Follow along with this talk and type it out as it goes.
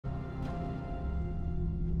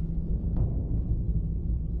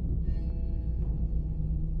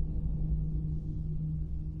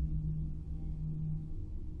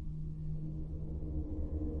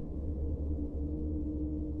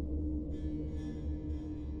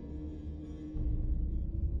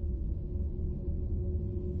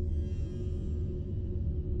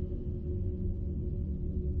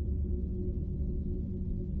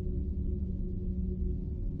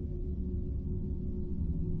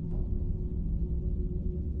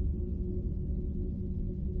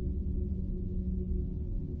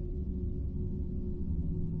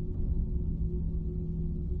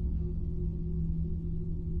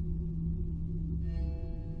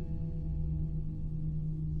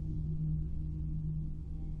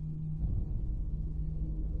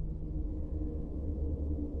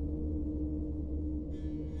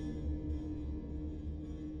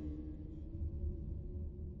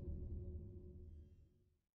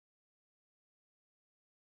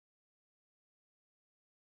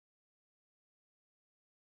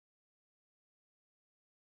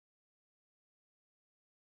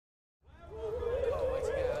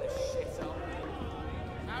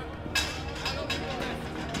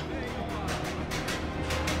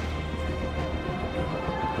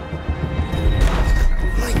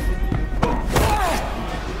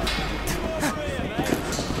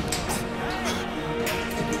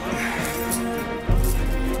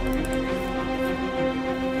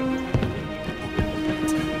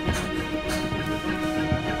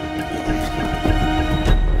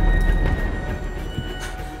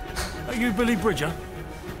Billy Bridger?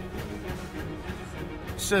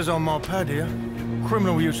 Says on my pad here,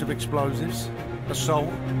 criminal use of explosives,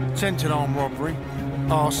 assault, attempted armed robbery,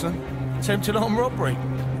 arson, attempted armed robbery.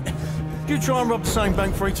 Did you try and rob the same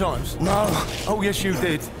bank 3 times? No. Oh, yes, you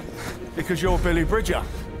did. Because you're Billy Bridger.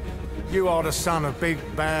 You are the son of big,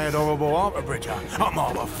 bad, horrible Arthur Bridger. I'm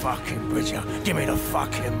Arthur fucking Bridger. Give me the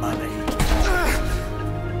fucking money.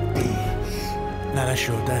 Now that's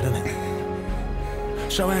your dad, isn't it?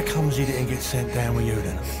 So how comes he didn't get sent down with you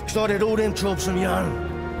then? Because I did all them jobs on my own.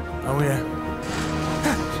 Oh, yeah?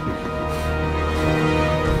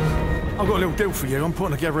 I've got a little deal for you. I'm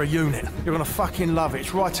putting together a unit. You're gonna fucking love it.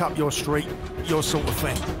 It's right up your street, your sort of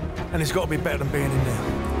thing. And it's got to be better than being in there.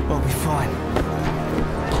 I'll be fine.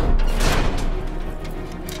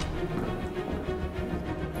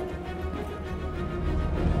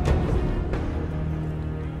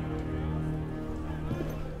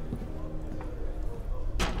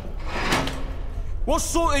 What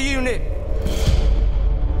sort of unit?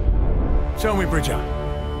 Tell me, Bridger,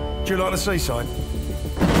 do you like the seaside?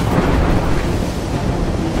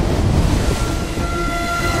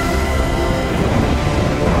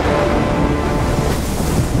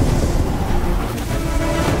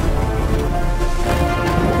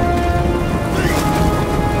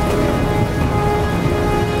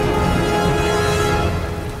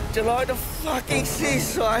 Do you like the fucking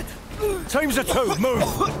seaside? Teams of 2, move!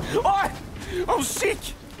 I'm sick!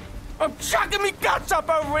 I'm chucking me guts up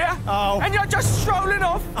over here! Oh. And you're just strolling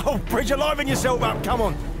off! Oh, Bridger, liven yourself up, come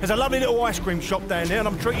on. There's a lovely little ice cream shop down there and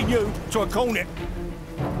I'm treating you to a cornet.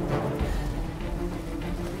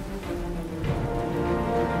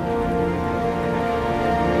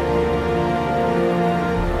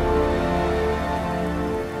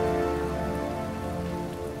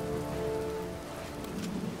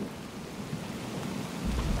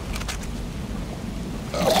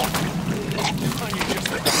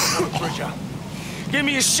 Give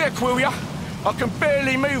me a sec, will ya? I can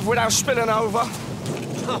barely move without spilling over.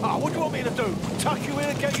 What do you want me to do? Tuck you in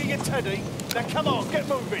and get you your teddy? Now come on, get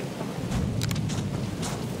moving.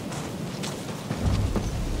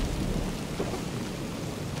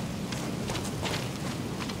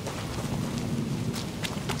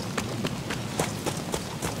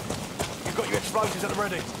 You've got your explosives at the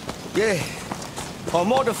ready? Yeah. I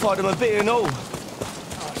modified them a bit and all. I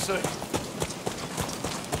see.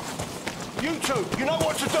 You two, you know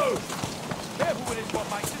what to do! Careful with this one,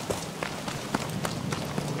 mate.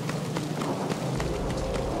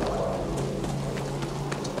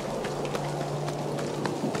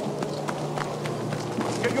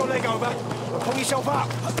 Get your leg over and pull yourself up.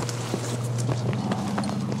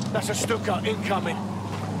 That's a Stuka incoming.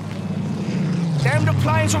 Damn, the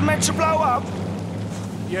planes were meant to blow up.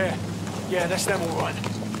 Yeah, that's them all right.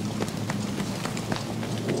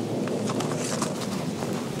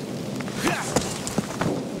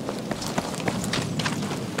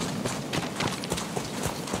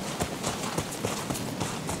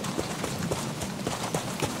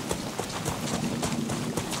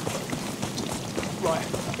 Right,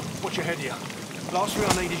 watch your head here. Last thing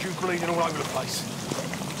I need is you bleeding all over the place.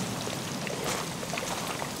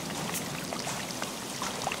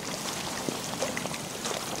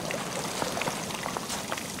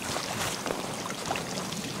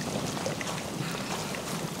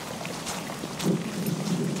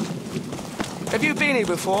 Have you been here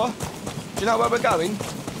before? Do you know where we're going?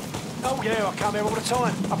 Oh yeah, I come here all the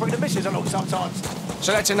time. I bring the missus along sometimes.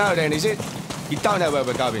 So that's a no then, is it? You don't know where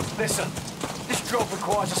we're going? Listen, this job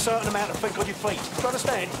requires a certain amount of think on your feet. Do you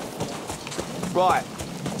understand? Right.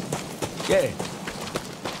 Yeah.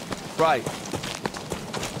 Right.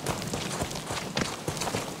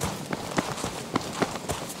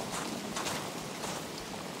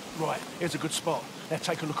 Right, here's a good spot. Now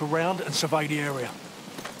take a look around and survey the area.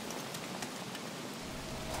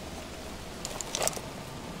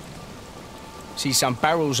 See some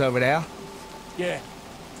barrels over there? Yeah.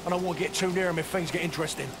 I don't want to get too near them if things get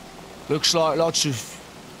interesting. Looks like lots of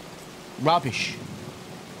rubbish.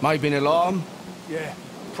 Maybe an alarm? Yeah,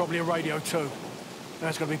 probably a radio too. Now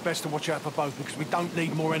it's going to be best to watch out for both because we don't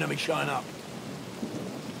need more enemies showing up.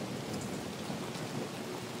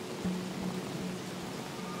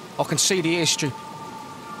 I can see the airstrip.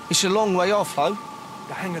 It's a long way off, though.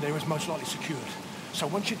 The hangar there is most likely secured. So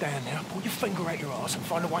once you're down there, pull your finger out your arse and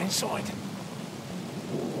find a way inside.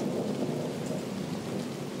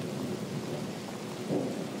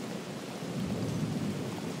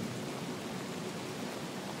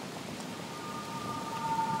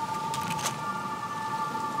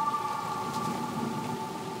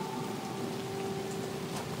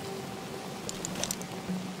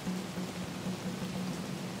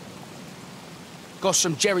 Got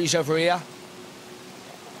some jerrys over here.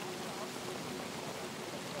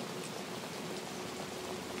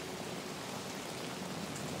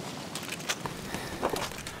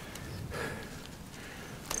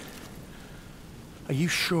 Are you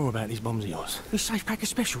sure about these bombs of yours? These safe pack of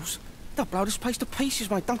specials? They'll blow this place to pieces,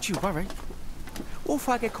 mate, don't you worry. What if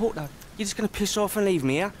I get caught, though? You're just gonna piss off and leave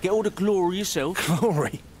me here? Get all the glory yourself?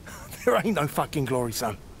 Glory? There ain't no fucking glory,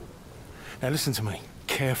 son. Now listen to me,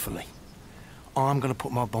 carefully. I'm gonna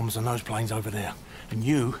put my bombs on those planes over there, and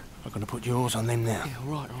you are gonna put yours on them there. Yeah,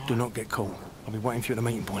 all right. Do not get caught. I'll be waiting for you at the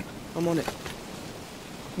meeting point. I'm on it.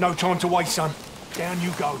 No time to waste, son. Down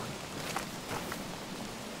you go.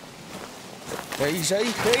 Easy,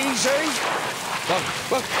 easy. Whoa,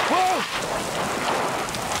 whoa, whoa!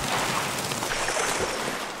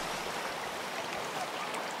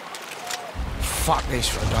 Fuck this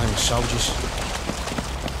for a game of soldiers.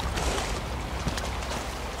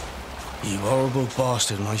 You horrible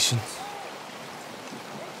bastard, Mason.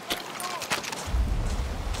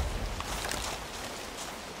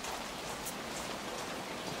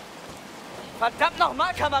 Verdammt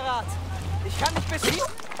nochmal, Kamerad! Ich kann nicht bis hier...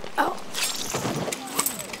 Au!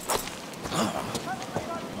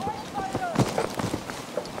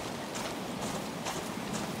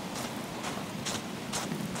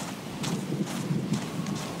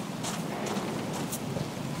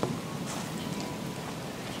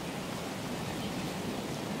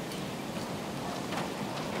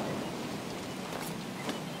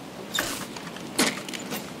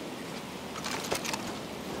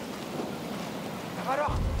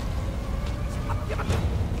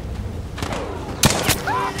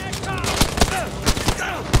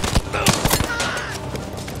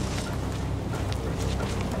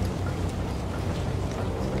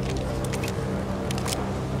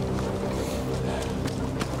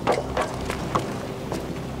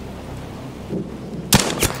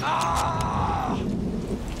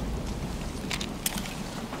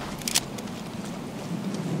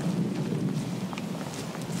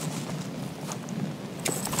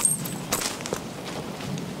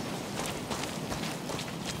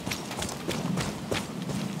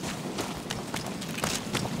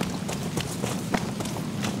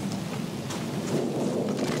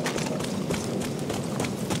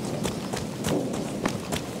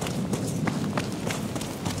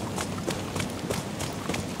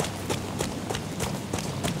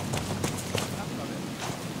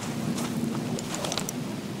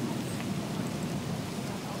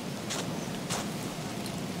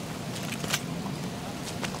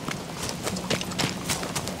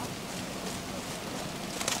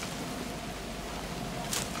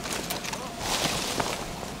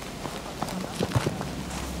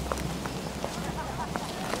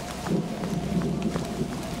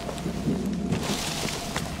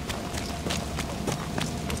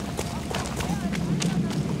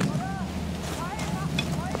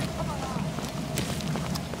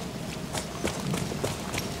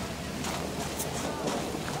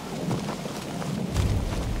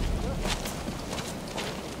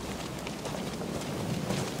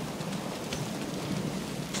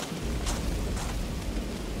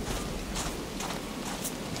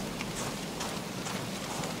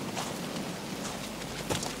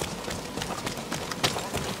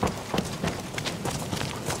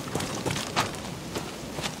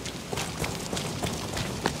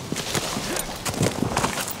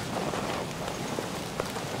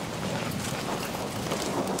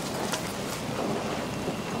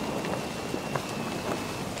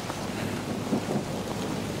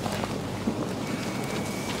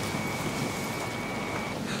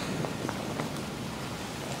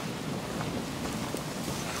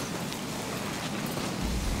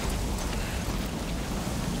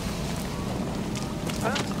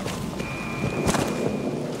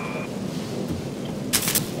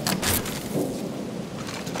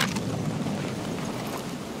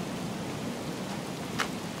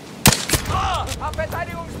 Auf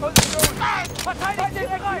Verteidigungsposition! Verteidigt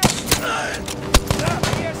den Reich!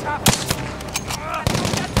 Hier ist Haft!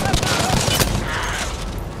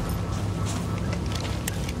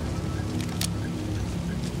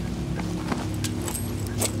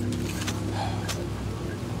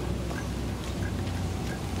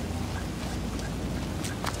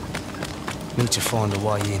 Need to find a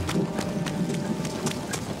way in.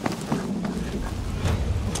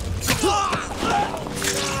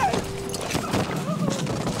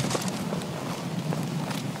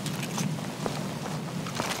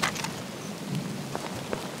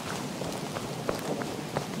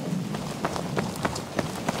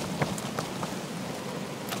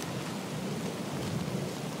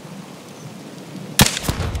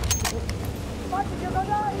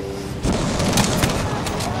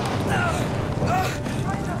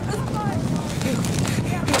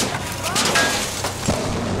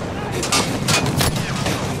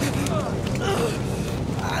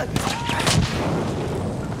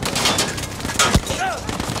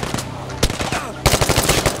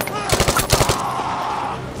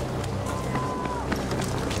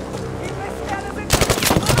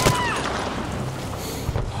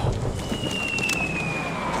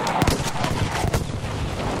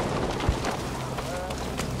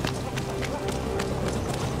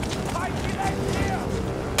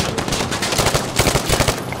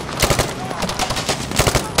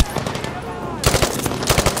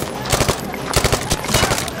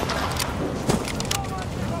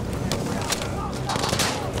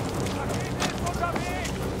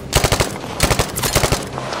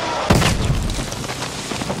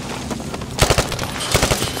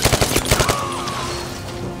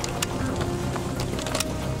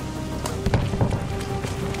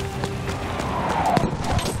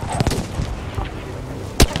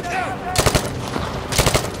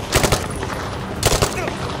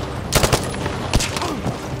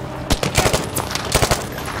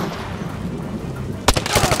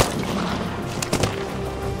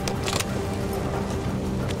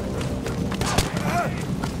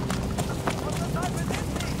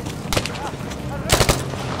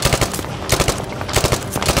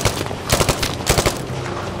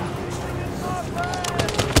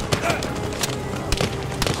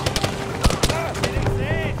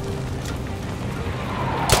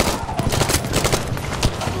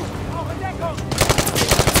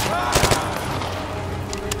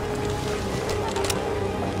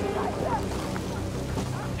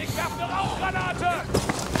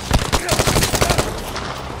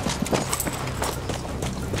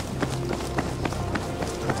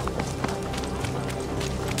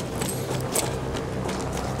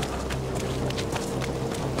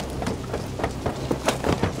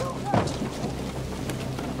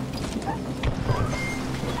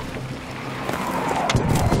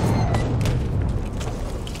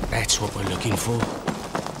 That's what we're looking for.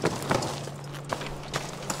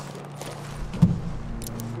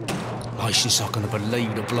 I just not gonna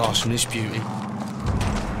believe the blast from this beauty.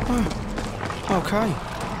 Oh, okay.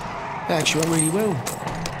 That actually went really well.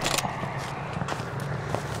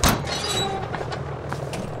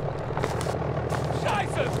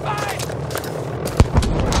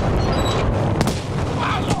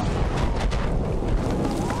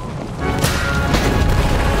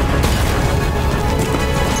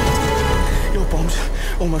 Your bombs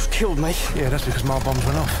almost killed me. Yeah, that's because my bombs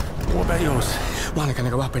went off. What about yours? Mine are gonna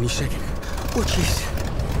go up any second. Which is...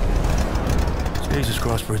 Jesus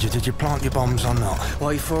Christ, Bridget, did you plant your bombs or not?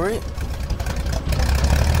 Wait for it.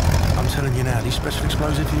 I'm telling you now, these special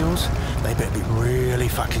explosives of yours, they better be really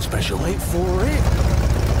fucking special. Wait for it.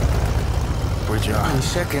 Bridget. Any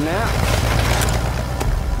second now.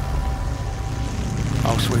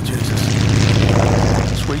 Oh, sweet Jesus.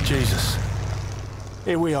 Sweet Jesus.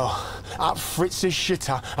 Here we are, up Fritz's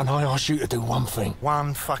shitter, and I ask you to do one thing.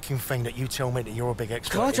 One fucking thing that you tell me that you're a big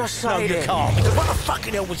expert Can I in. just say No, you it? can't, because what the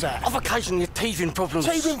fucking hell was that? I've occasionally had teething problems.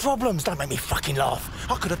 Teething problems? Don't make me fucking laugh.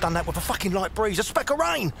 I could have done that with a fucking light breeze, a speck of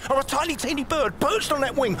rain, or a tiny teeny bird perched on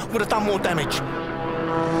that wing would have done more damage.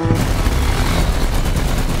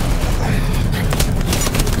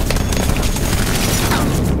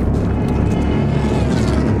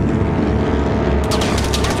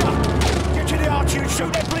 Get to the arch and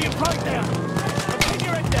shoot that brilliant plate down. And pin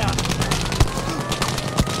your head down.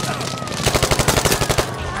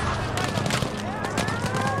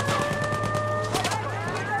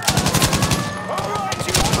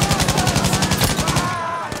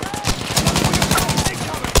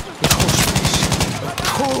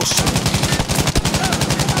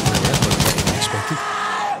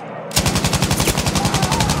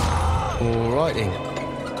 All right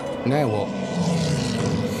then. Now what?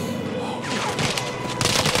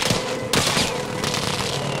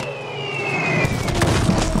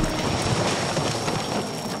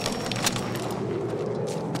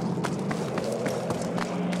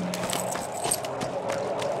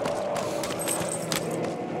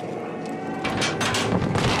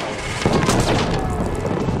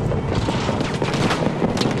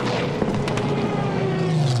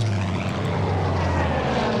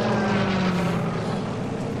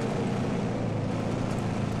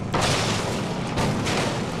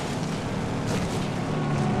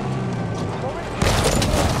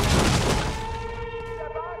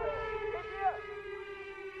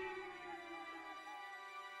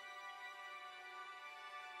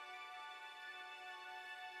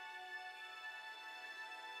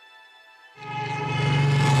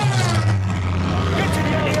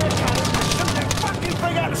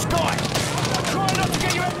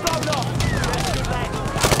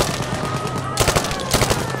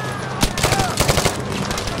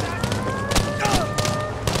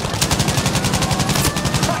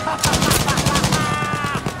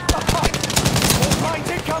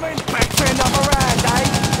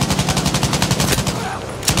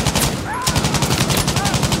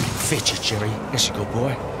 Fetch it, Jerry. That's a good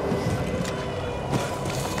boy.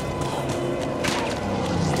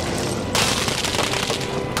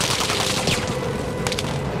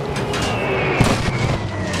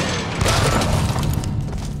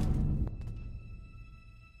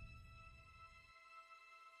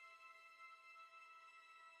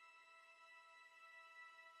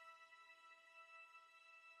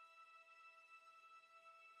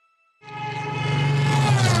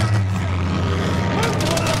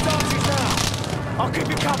 I'll keep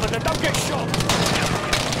you covered and don't get shot.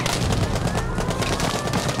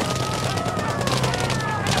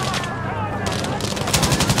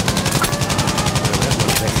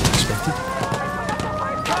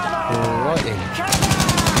 Alright then.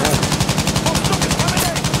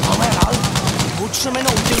 Oh, hello. Would something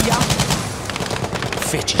all do ya?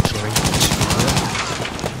 Fetch it, Jerry. That's a good boy.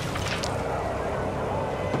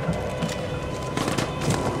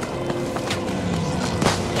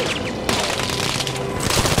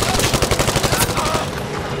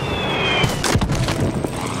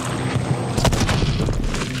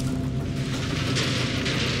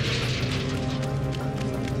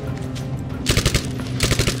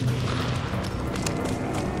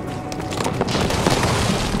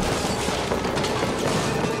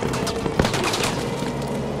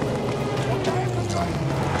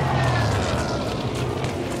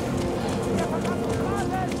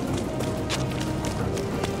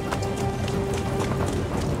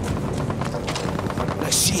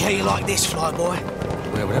 like this, flyboy?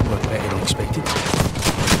 Well, that worked better than expected.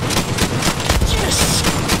 Yes!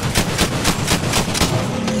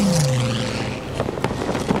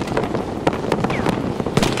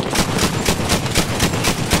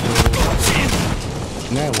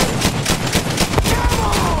 Now what? Come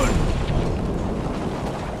on!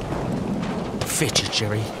 Fetch it,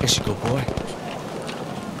 Jerry. That's a good boy.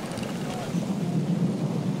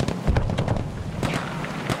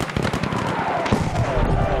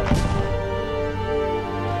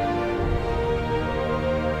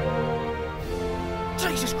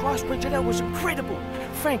 Jesus Christ, Bridget, that was incredible.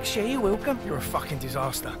 Thanks, yeah, you're welcome. You're a fucking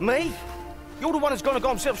disaster. Me? You're the one that's gonna got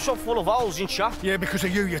himself shot full of holes, ain't ya? Yeah, because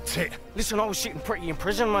of you, you tit. Listen, I was sitting pretty in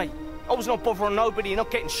prison, mate. I was not bothering nobody and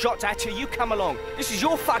not getting shot at till you come along. This is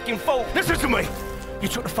your fucking fault. Listen to me. You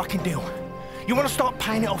took the fucking deal. You want to start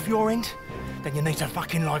paying it off your end? Then you need to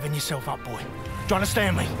fucking liven yourself up, boy. Do you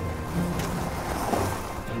understand me?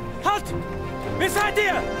 Halt! Wer seid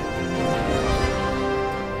ihr?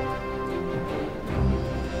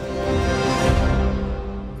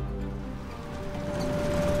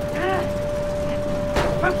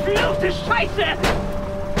 Verfluchte Scheiße!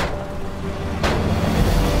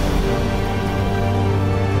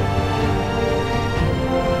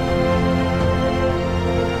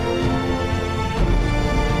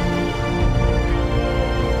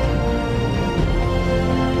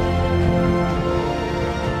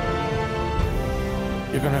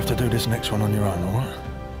 You're gonna have to do this next one on your own, all right?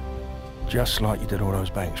 Just like you did all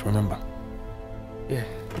those banks, remember? Yeah.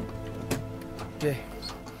 Yeah.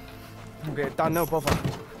 I'll get it done, no bother.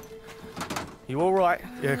 You all right?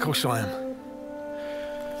 Yeah, of course I am.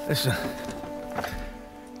 Listen.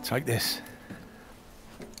 Take this.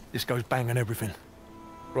 This goes bang on everything.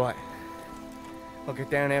 Right. I'll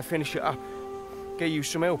get down there, finish it up. Get you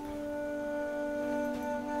some help.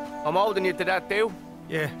 I'm holding you to that deal.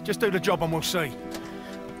 Yeah, just do the job and we'll see.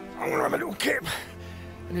 I want to have a little kip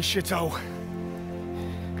in this shithole.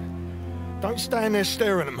 Don't stand there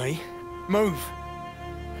staring at me. Move.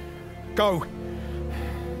 Go.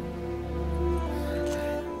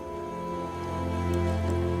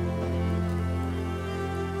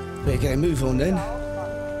 Better get a move on then.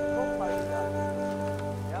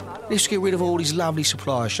 Let's get rid of all these lovely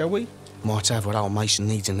supplies, shall we? Might have what old Mason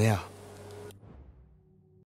needs in there.